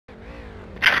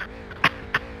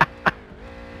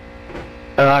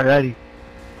Alrighty.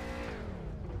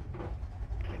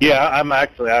 Yeah,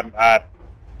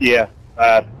 yeah.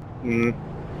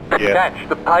 Catch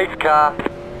the pace car.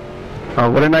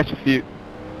 Oh, what a nice refute.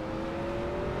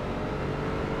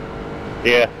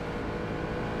 Yeah.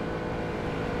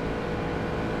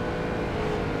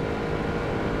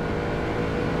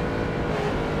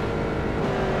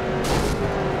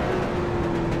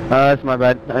 That's my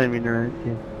bad. I didn't mean to run it.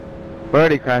 Yeah. We're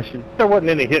already crashing. There wasn't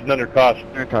any hitting under caution.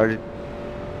 They're retarded.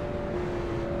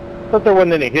 But there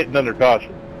wasn't any hitting under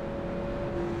caution.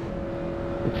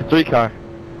 It's a 3-car.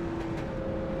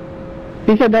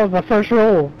 He said that was my first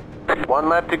roll. 1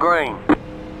 lap to green.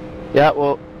 Yeah,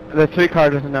 well, the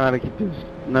 3-car doesn't know how to keep his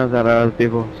nose out of other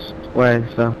people's way,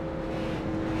 so.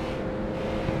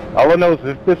 All I know is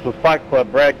if this was Fight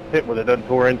Club, Brad Pitt would have done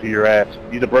tore into your ass.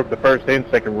 You'd have broke the first and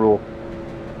second rule.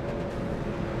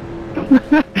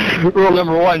 Rule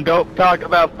number 1, don't talk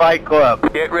about Fight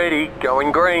Club. Get ready,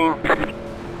 going green.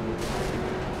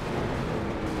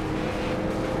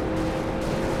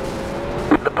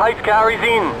 The pace car is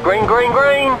in. Green, green,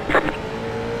 green.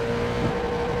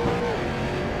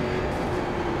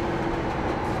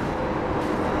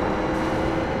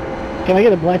 Can I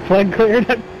get a black flag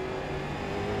cleared?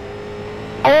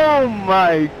 Oh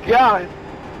my god!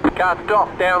 Car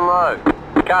stop, down low.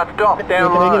 Car stop,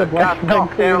 down Can I get low. a black Car stop,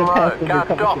 flag clear down to low. passenger Car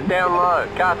stop, caution? down low.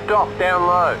 Car stop, down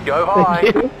low. Go high.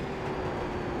 Thank you.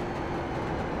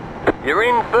 You're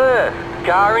in first.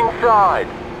 Car inside.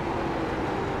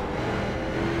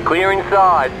 Clear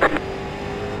inside.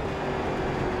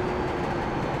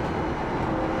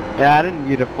 Yeah, I didn't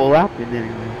get a full lap in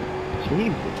anyway.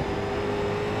 Jeez.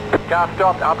 Car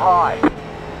stopped up high.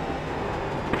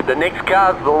 The next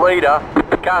car's the leader.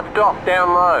 Car stop, down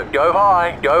low. Go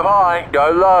high, go high,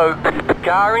 go low.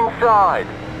 Car inside.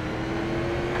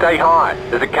 Stay high.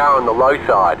 There's a car on the low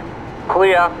side.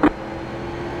 Clear.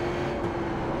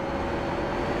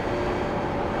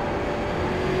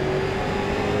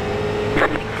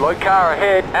 Slow car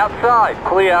ahead. Outside.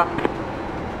 Clear.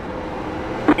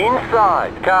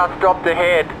 Inside. Car stopped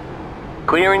ahead.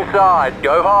 Clear inside.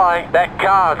 Go high. That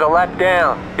car's a lap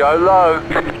down. Go low.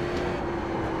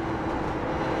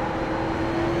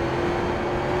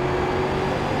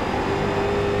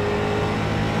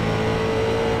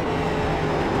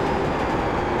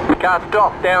 Car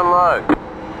stop, down low.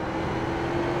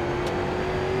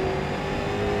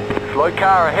 Slow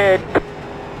car ahead.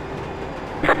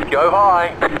 Go high.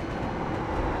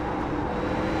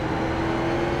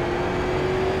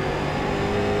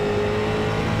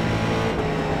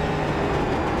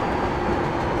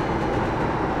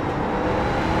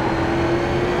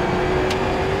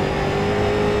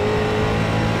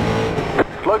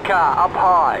 Slow car up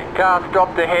high. Car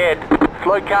stopped ahead.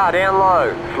 Slow car down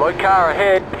low. Slow car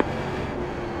ahead.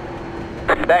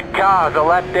 That car's a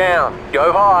lap down.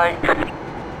 Go high.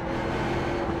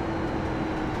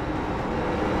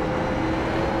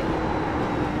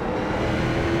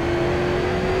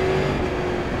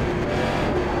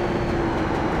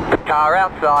 Car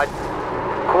outside.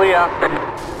 Clear.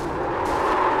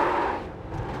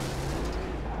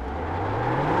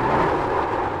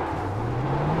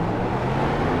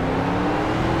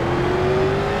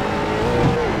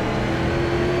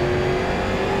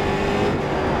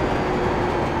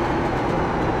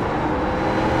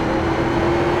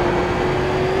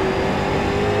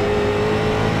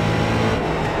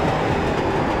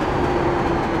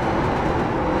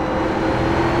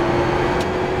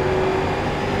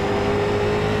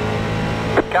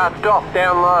 Car stop,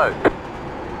 down low.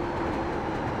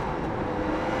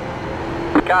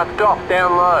 Car stop,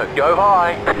 down low. Go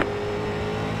high.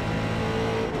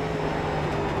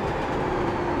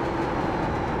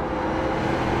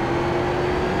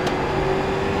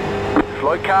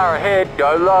 Slow car ahead.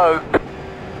 Go low.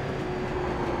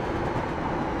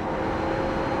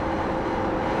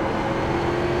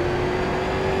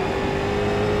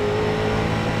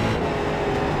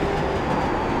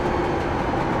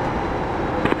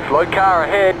 Slow car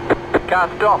ahead. Car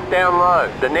stop, down low.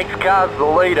 The next car's the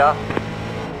leader.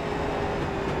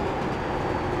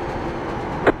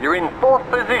 You're in 4th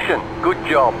position. Good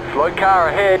job. Slow car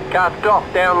ahead. Car stop,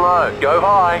 down low. Go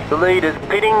high. The leader's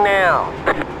pitting now.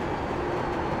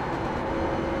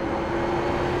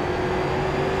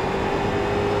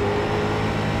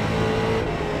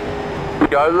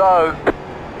 Go low.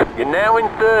 You're now in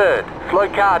 3rd. Slow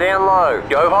car down low.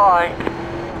 Go high.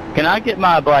 Can I get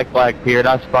my black flag cleared?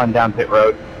 I spun down pit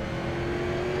road.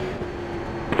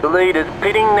 The leader's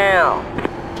pitting now.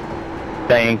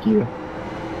 Thank you.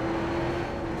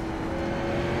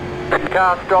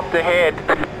 Car stopped ahead.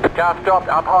 Car stopped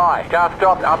up high. Car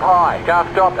stopped up high. Car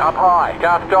stopped up high.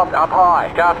 Car stopped up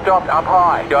high. Car stopped up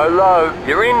high. Go low.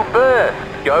 You're in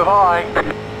first. Go high.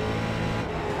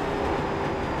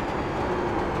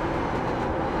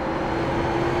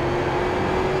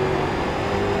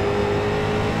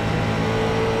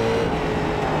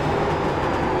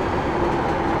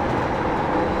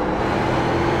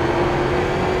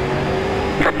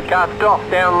 Car stops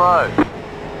down low.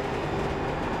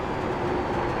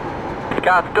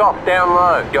 Car stops down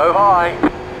low. Go high.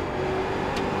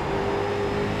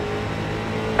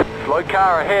 Slow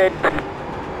car ahead.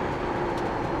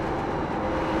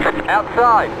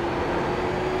 Outside.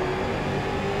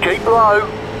 Keep low.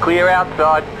 Clear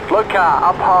outside. Slow car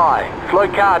up high. Slow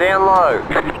car down low.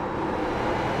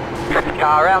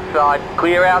 Car outside.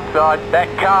 Clear outside. That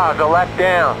car's a lap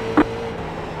down.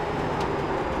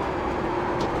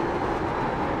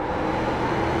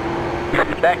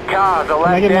 That car's a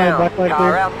lap down.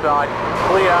 Car outside.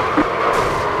 Clear.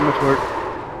 Too much work.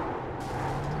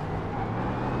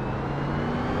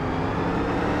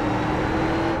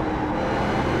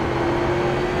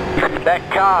 That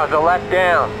car's a lap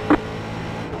down.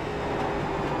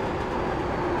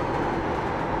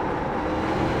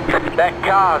 That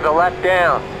car's a lap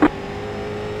down.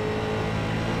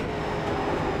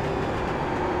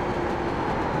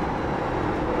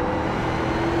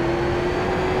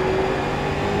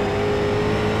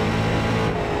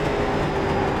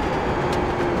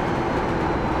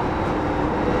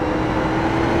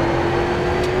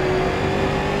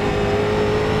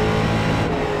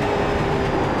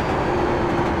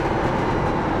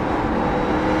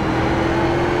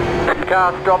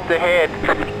 Car stopped ahead.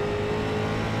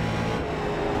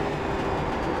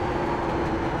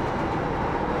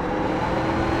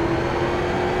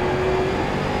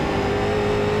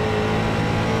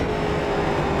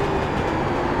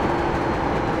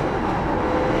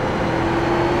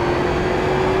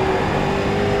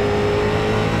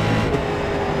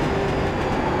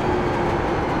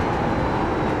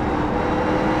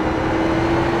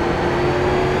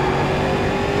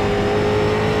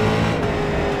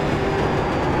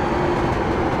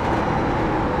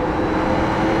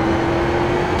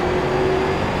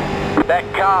 That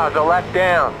car's a lap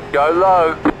down. Go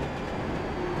low.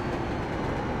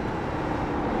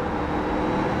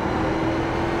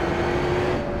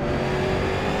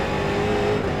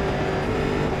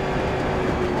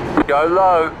 Go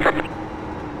low.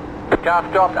 Car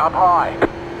stopped up high.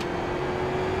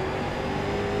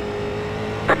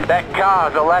 That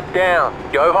car's a lap down.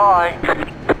 Go high.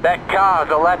 That car's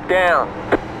a lap down.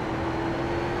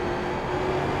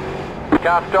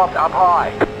 Car stopped up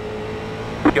high.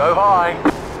 Go high.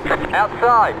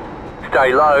 Outside.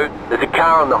 Stay low. There's a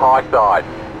car on the high side.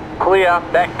 Clear.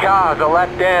 That car's a lap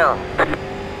down.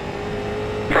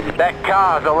 That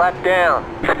car's a lap down.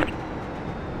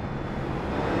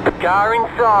 Car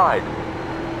inside.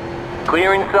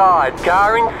 Clear inside.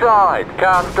 Car inside.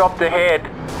 Car stopped ahead.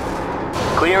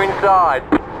 Clear inside.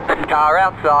 Car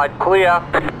outside. Clear.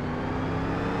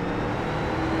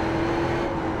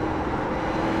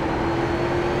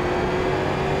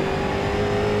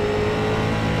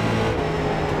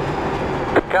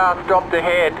 Car stopped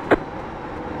ahead.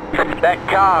 That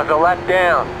car's a lap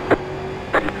down.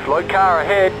 Slow car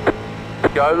ahead.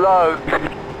 Go low.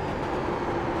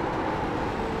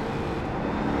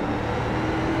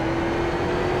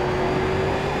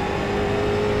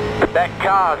 That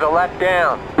car's a lap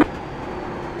down.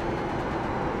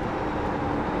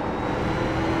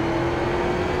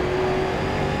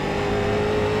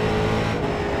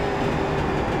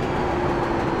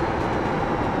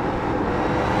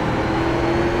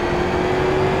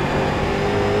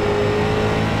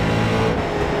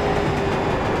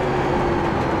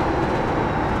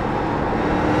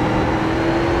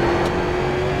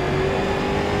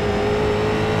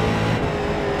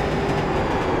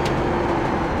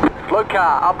 Slow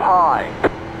car up high.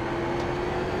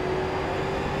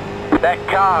 That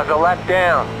car's a lap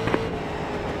down.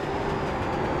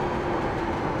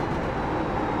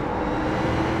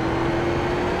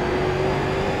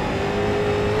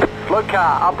 Slow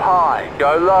car up high.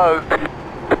 Go low.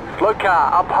 Slow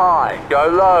car up high. Go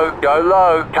low. Go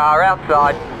low. Car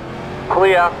outside.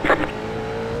 Clear.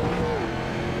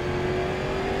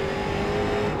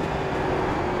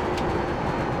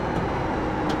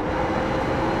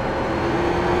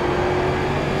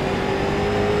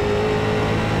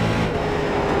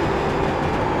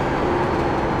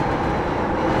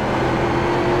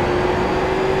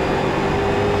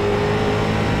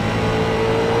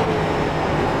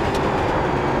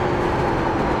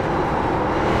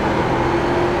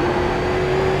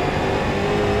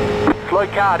 Slow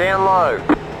car down low.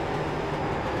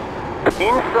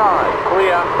 Inside,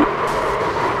 clear.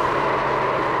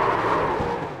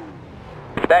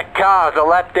 That car's a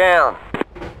lap down.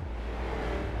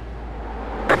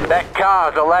 That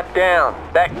car's a lap down.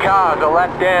 That car's a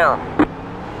lap down.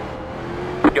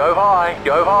 Go high,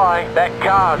 go high. That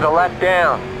car's a lap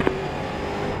down.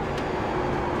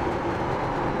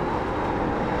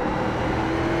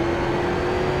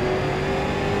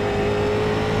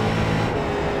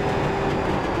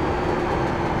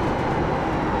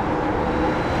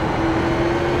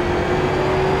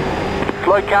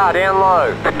 Slow car down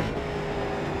low.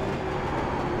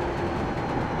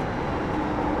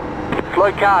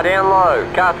 Slow car down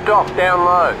low. Car stop down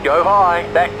low. Go high.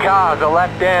 That car's a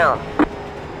lap down.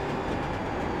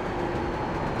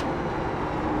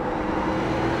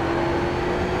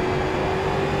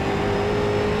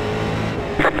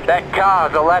 That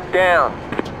car's a lap down.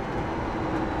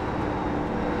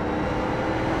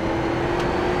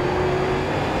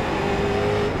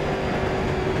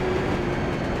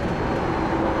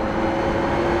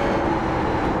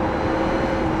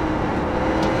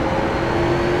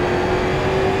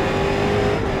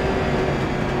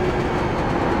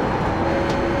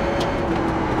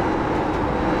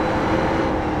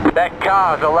 That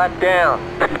car's a lap down.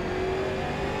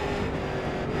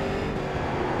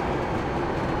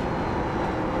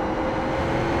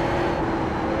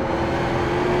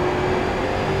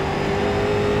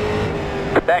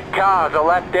 That car's a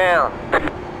lap down.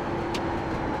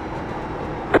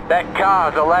 That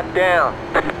car's a lap down.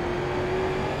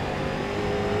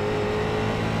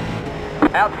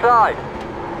 Outside.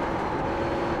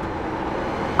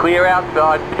 Clear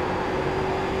outside.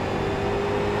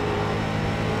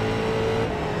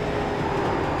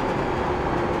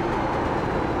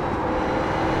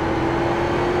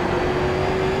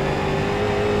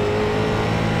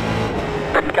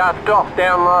 Car stop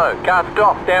down low. Car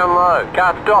stop down low.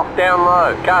 Car stop down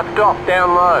low. Car stop down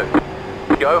low.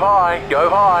 Go high. Go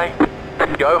high.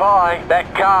 Go high.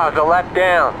 That car's a lap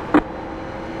down.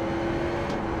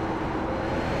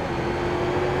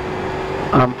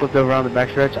 Flipped over on the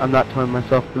backstretch. I'm not towing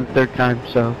myself for the third time,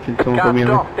 so can someone put me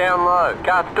Car over? stop down low.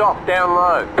 Car stop down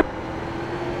low.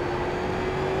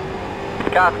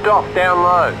 Car stop down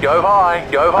low. Go high.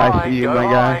 Go high. I see you, go my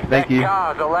high. guy. Thank you. That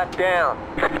car's a lap down.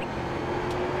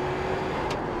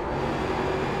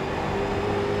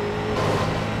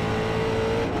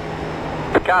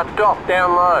 Car stop down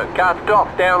low. Car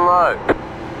stop down low.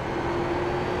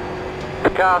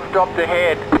 Car stopped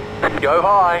ahead. Go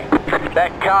high.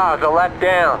 That car's a lap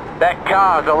down. That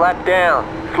car's a lap down.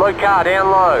 Slow car down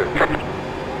low.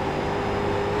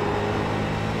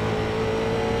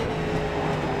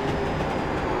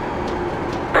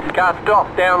 Car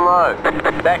stop down low.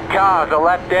 That car's a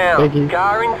lap down. Thank you.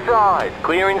 Car inside.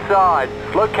 Clear inside.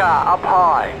 Slow car up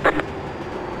high.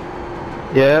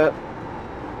 Yeah.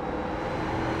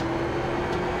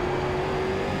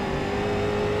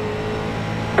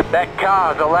 That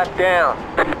car's a lap down.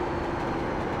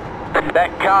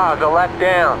 That car's a lap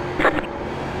down.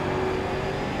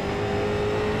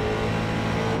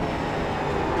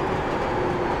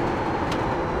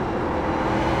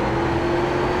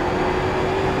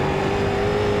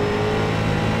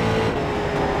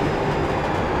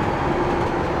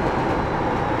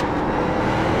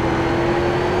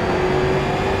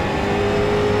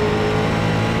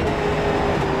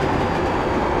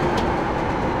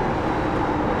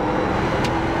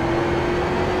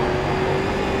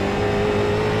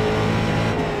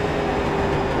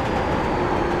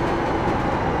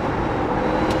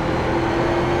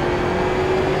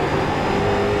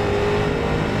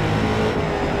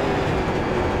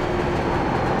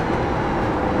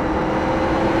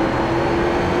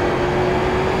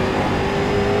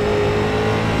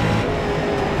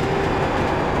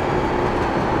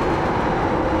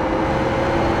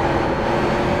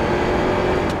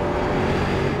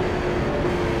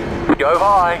 Go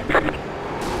high.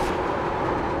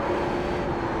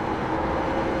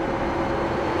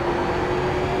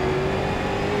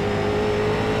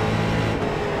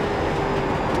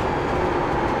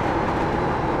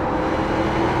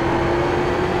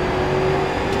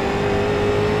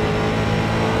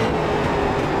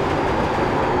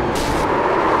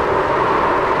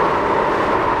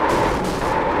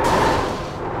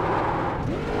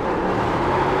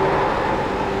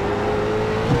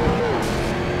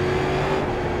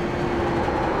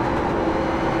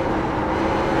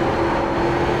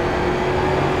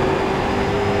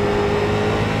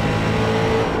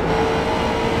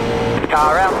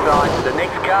 Car outside, the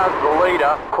next car's the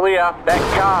leader, clear,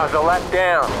 that car's a lap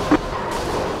down.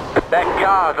 That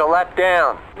car's a lap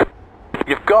down.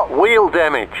 You've got wheel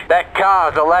damage, that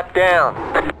car's a lap down.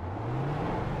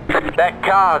 That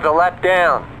car's a lap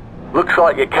down. Looks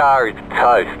like your car is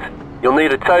toast. You'll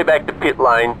need a tow back to pit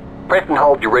lane. Press and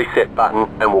hold your reset button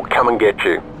and we'll come and get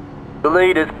you. The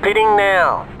leader's pitting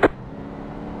now.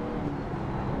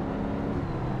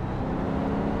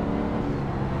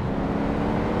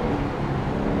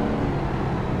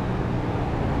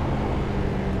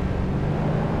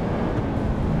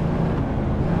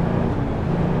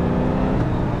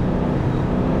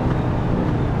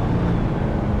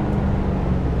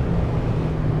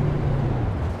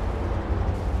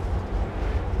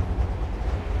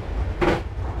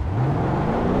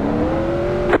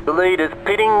 The leader's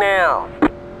pitting now.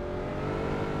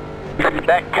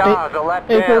 That car's a lap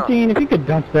down. 14, if you could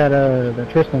dump that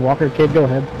Tristan Walker kid, go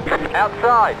ahead.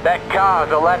 Outside, that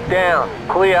car's a lap down.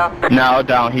 Clear. No,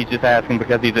 don't. He's just asking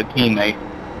because he's a teammate.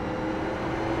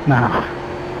 Nah.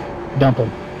 Dump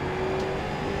him.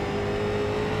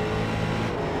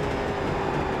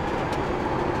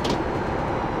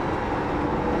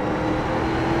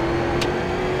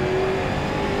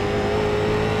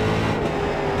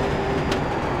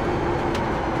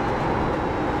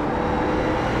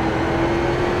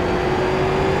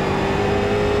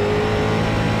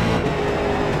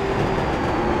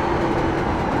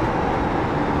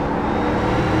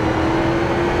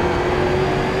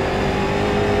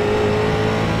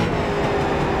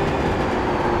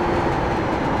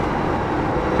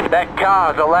 That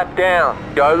car's a lap down.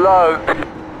 Go low.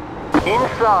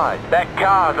 Inside. That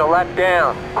car's a lap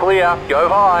down. Clear. Go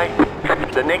high.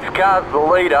 The next car's the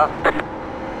leader.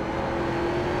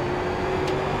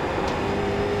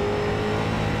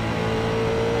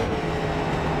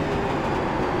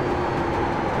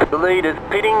 The leader's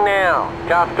pitting now.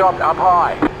 Car stopped up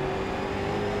high.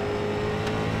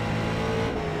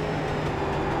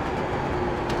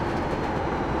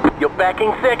 You're back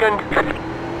in second.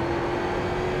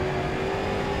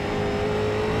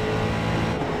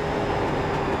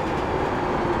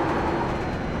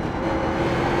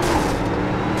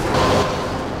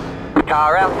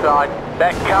 Car outside.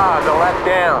 That car's a lap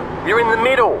down. You're in the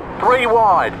middle. 3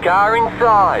 wide. Car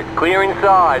inside. Clear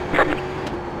inside.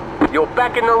 You're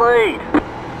back in the lead.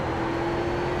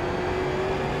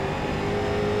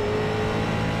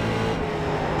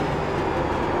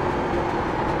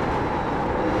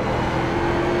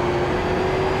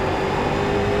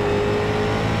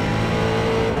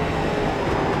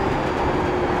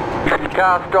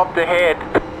 Car stopped ahead.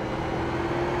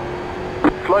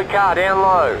 Slow car down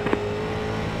low.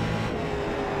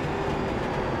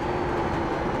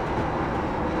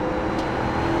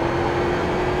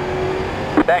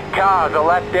 That car's a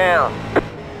lap down.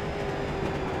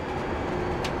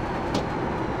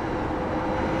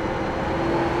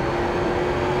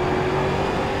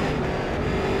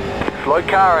 Slow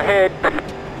car ahead.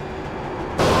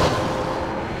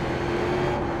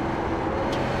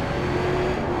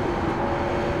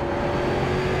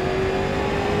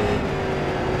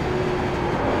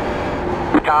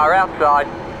 Car outside.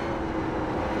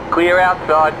 Clear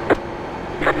outside.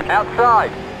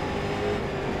 Outside.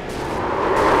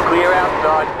 Clear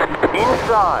outside.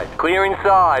 Inside. Clear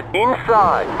inside.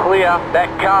 Inside. Clear.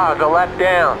 That car's a lap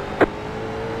down.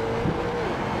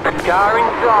 Car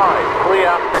inside.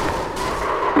 Clear.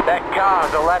 That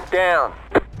car's a lap down.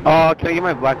 Oh, can I get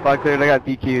my black flag cleared? I got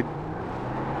DQ'd.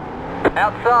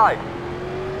 Outside.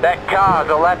 That car's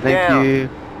a lap Thank down. you.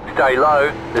 Stay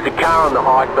low. There's a car on the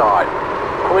high side.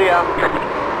 Clear.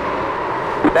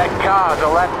 That car's a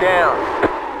lap down.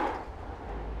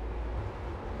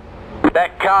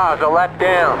 That car's a lap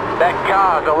down. That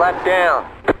car's a lap down.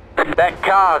 That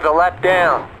car's a lap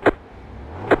down.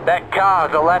 That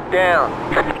car's a lap down.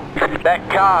 That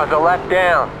car's a lap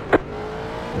down.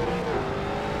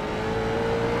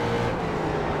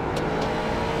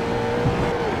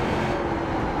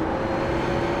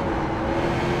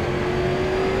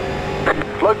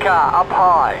 Slow car up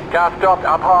high. Car stopped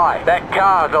up high. That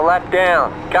car's a lap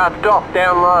down. Car stopped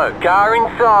down low. Car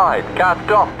inside. Car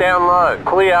stopped down low.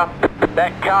 Clear.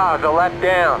 That car's a lap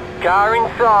down. Car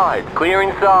inside. Clear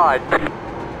inside.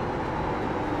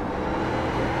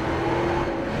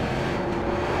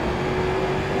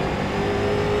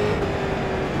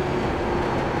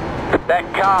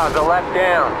 That car's a lap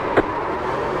down.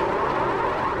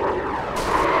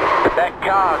 That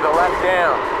car's a lap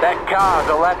down. That car's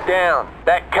a lap down.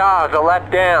 That car's a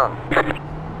lap down.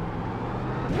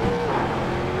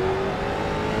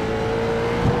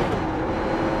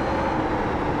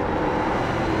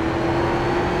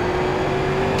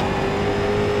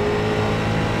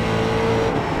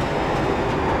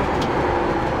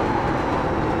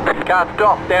 Car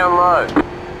stop down low.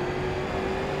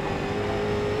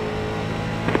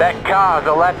 That car's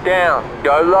a lap down.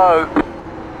 Go low.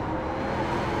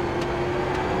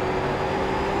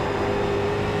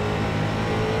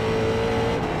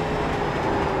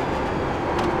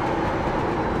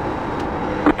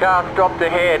 Car stopped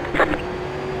ahead.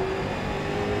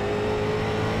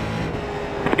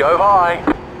 Go high.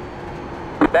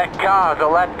 That car's a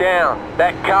lap down.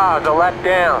 That car's a lap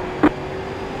down.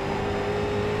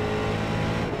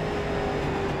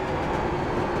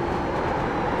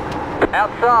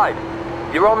 Outside.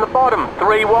 You're on the bottom.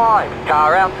 3 wide.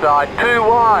 Car outside. 2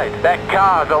 wide. That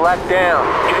car's a lap down.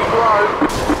 Keep low.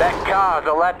 That car's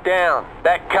a lap down.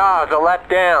 That car's a lap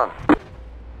down.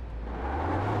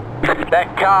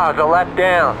 That car's a lap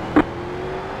down.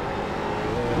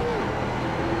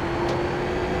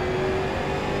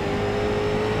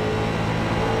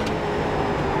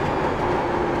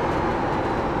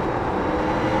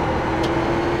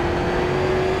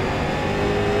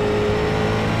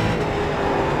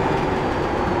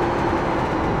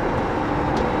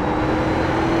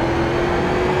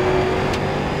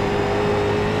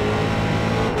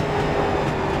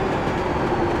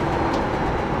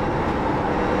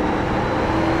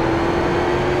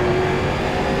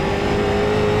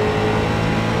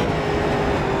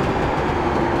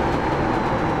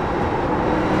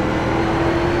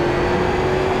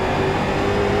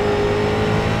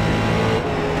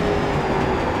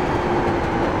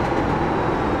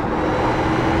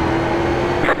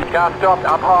 Car stopped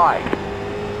up high.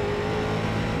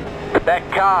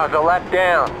 That car's a lap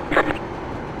down.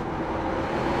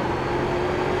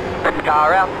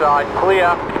 Car outside, clear.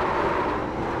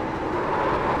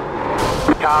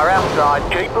 Car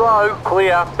outside, keep low,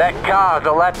 clear. That car's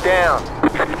a lap down.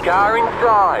 Car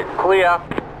inside, clear.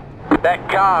 That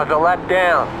car's a lap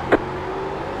down.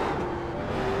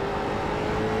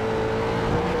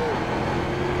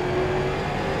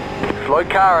 Slow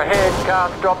car ahead, car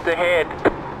stopped ahead.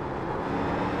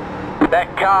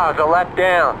 That car's a lap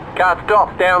down. Car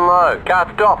stops down low.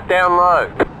 Car stops down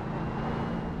low.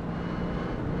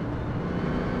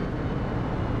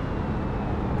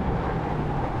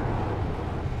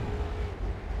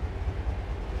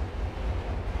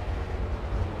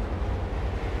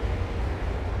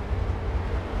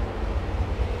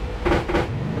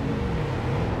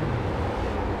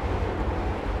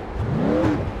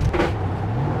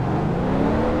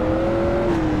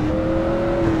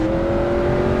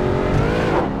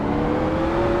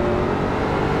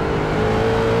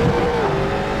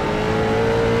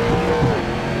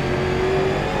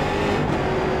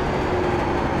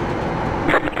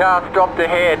 Car stopped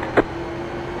ahead.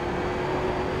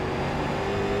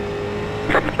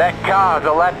 That car's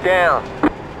a lap down.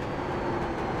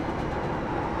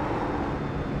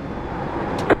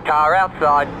 Car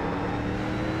outside.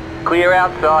 Clear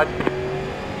outside.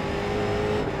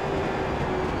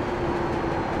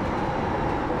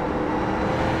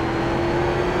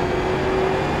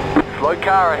 Slow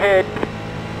car ahead.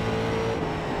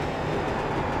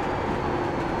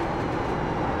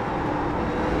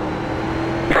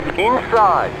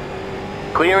 Inside.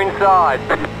 Clear inside.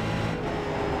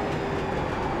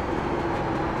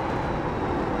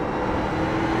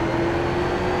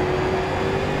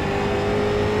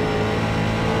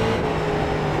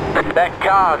 That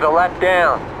car's a lap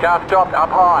down. Car stopped up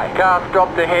high. Car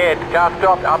stopped ahead. Car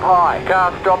stopped up high.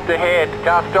 Car stopped ahead.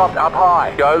 Car stopped up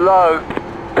high. Go low.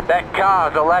 That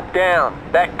car's a lap down.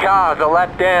 That car's a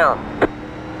lap down.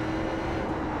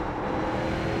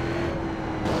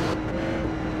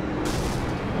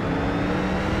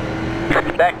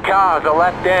 That car's a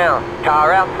lap down.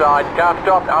 Car outside. Car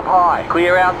stopped up high.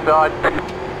 Clear outside.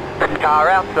 Car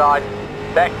outside.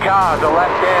 That car's a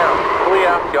lap down.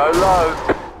 Clear. Go low.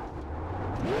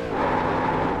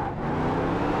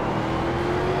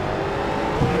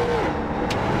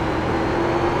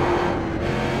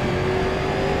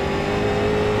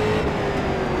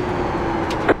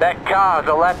 That car's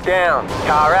a lap down.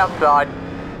 Car outside.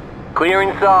 Clear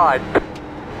inside.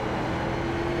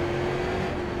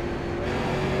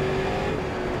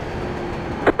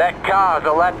 That car's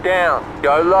a lap down.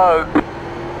 Go low.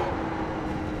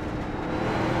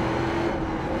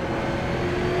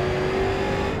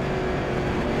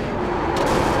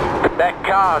 That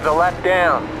car's a lap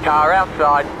down. Car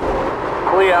outside.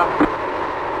 Clear.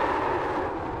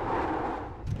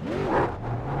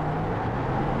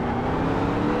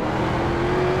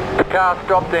 Car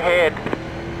stopped ahead.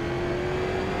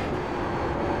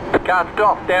 Car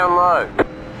stopped down low.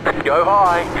 Go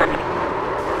high.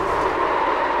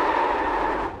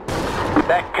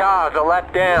 That car's a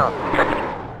lap down.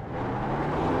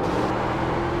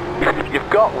 You've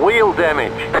got wheel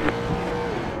damage.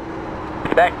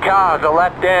 That car's a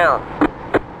lap down.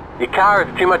 Your car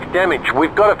has too much damage.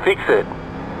 We've got to fix it.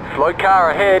 Slow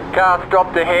car ahead. Car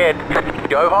stopped ahead.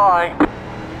 Go high.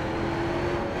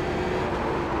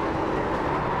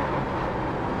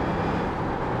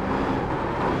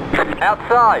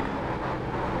 Outside.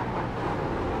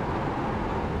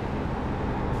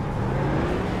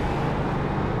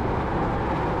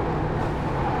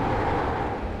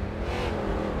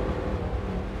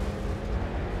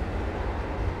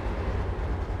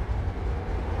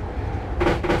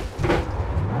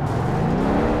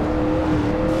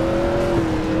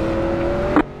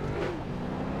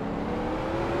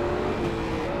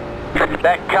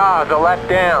 That car's a lap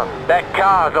down. That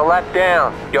car's a lap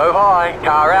down. Go high.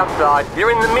 Car outside.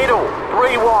 You're in the middle.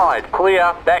 3 wide.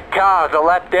 Clear. That car's a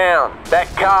lap down. That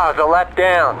car's a lap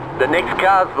down. The next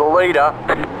car's the leader.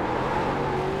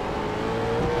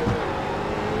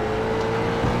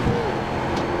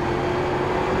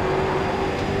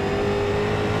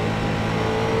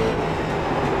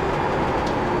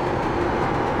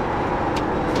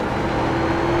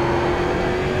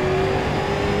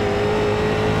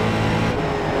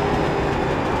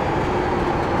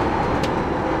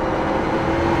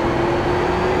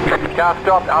 Car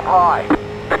stopped up high.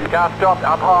 Car stopped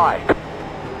up high.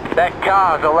 That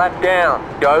car's a lap down.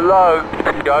 Go low.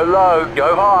 Go low.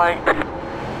 Go high.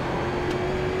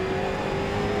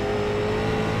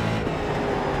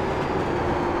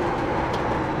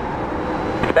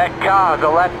 That car's a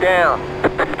lap down.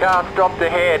 Car stopped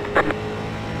ahead.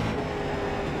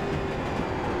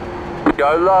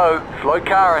 Go low. Slow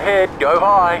car ahead. Go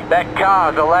high. That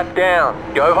car's a lap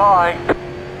down. Go high.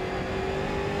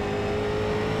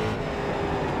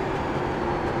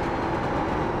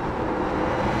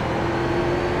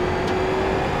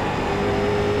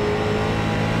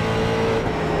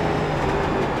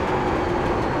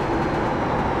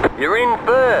 You're in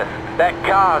first. That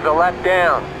car's a lap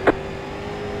down.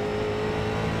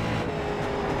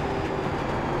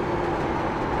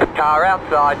 Car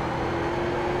outside.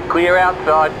 Clear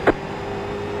outside.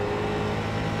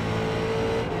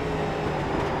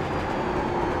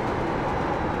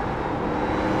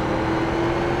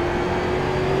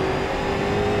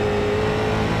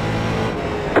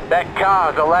 That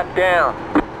car's a lap down.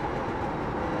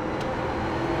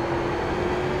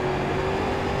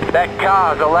 That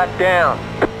car's a lap down.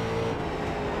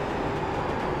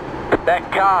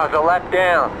 That car's a lap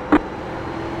down.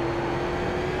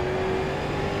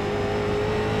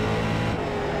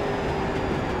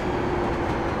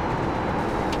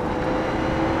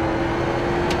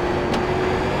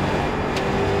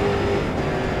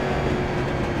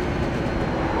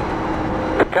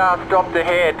 The car stopped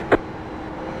ahead.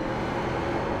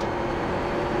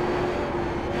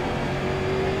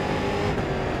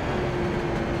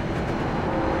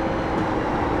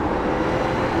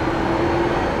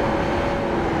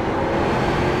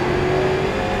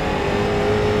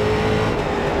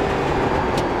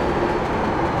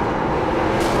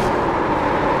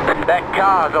 That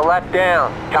car's a lap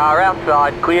down. Car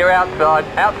outside, clear outside,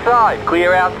 outside,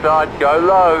 clear outside, go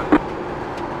low.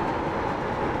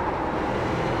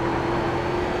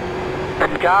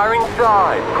 Car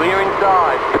inside, clear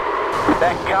inside.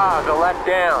 That car's a lap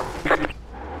down.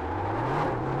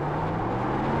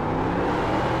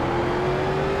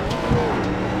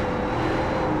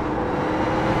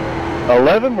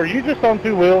 $11, were you just on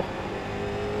 2 wheels?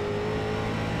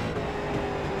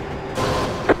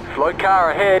 Slow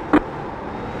car ahead.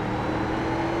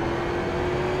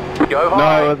 Go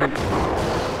high. No, it wasn't.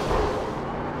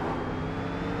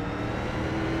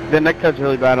 The neck cut's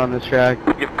really bad on this track.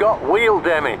 You've got wheel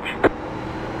damage.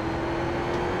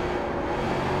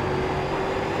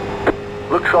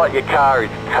 Looks like your car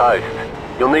is toast.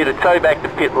 You'll need to tow back to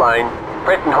pit lane,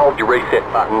 press and hold your reset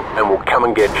button, and we'll come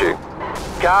and get you.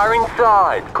 Car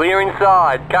inside, clear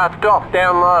inside, car stops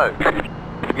down low.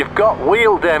 You've got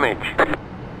wheel damage.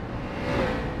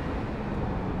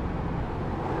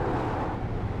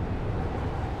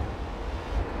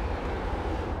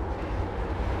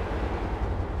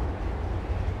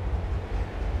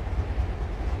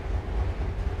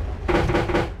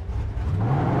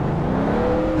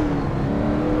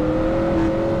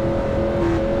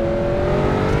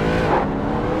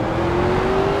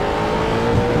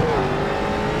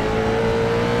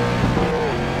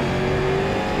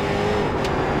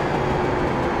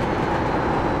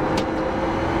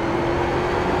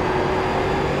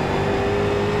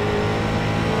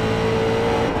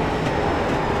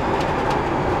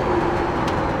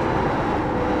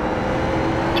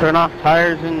 Turn off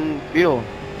tires and fuel.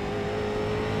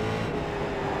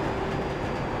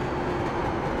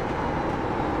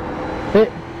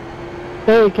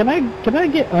 Hey, can I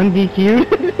get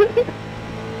undq'd?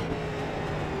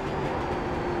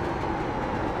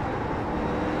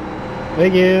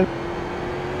 Thank you.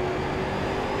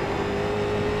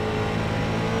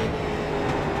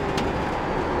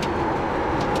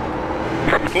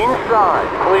 Inside,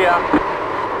 clear.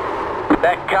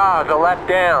 That car's a lap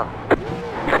down.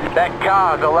 That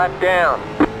car's a lap down.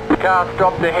 Car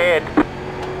stopped ahead.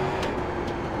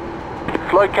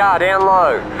 Slow car down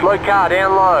low. Slow car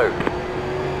down low.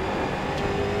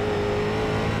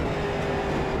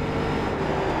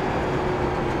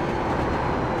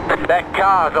 That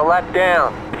car's a lap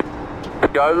down.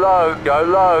 Go low, go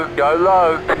low, go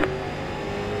low.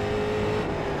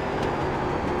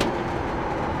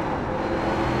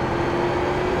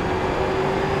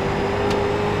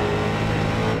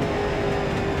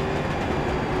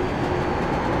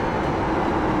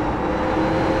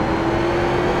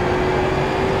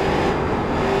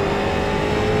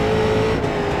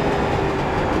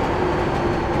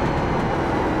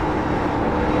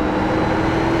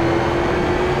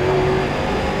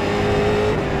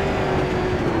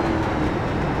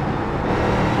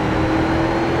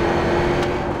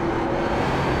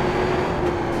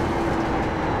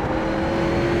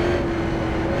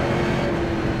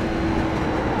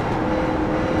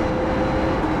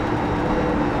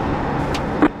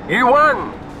 You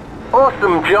won!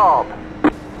 Awesome job!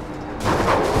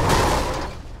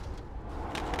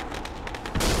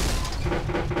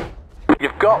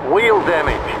 You've got wheel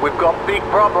damage. We've got big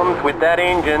problems with that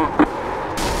engine.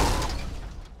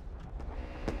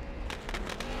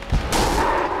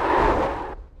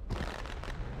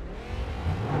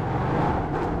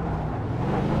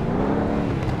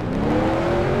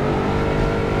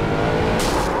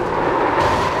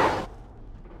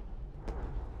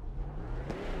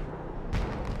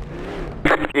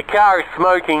 Your car is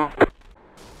smoking.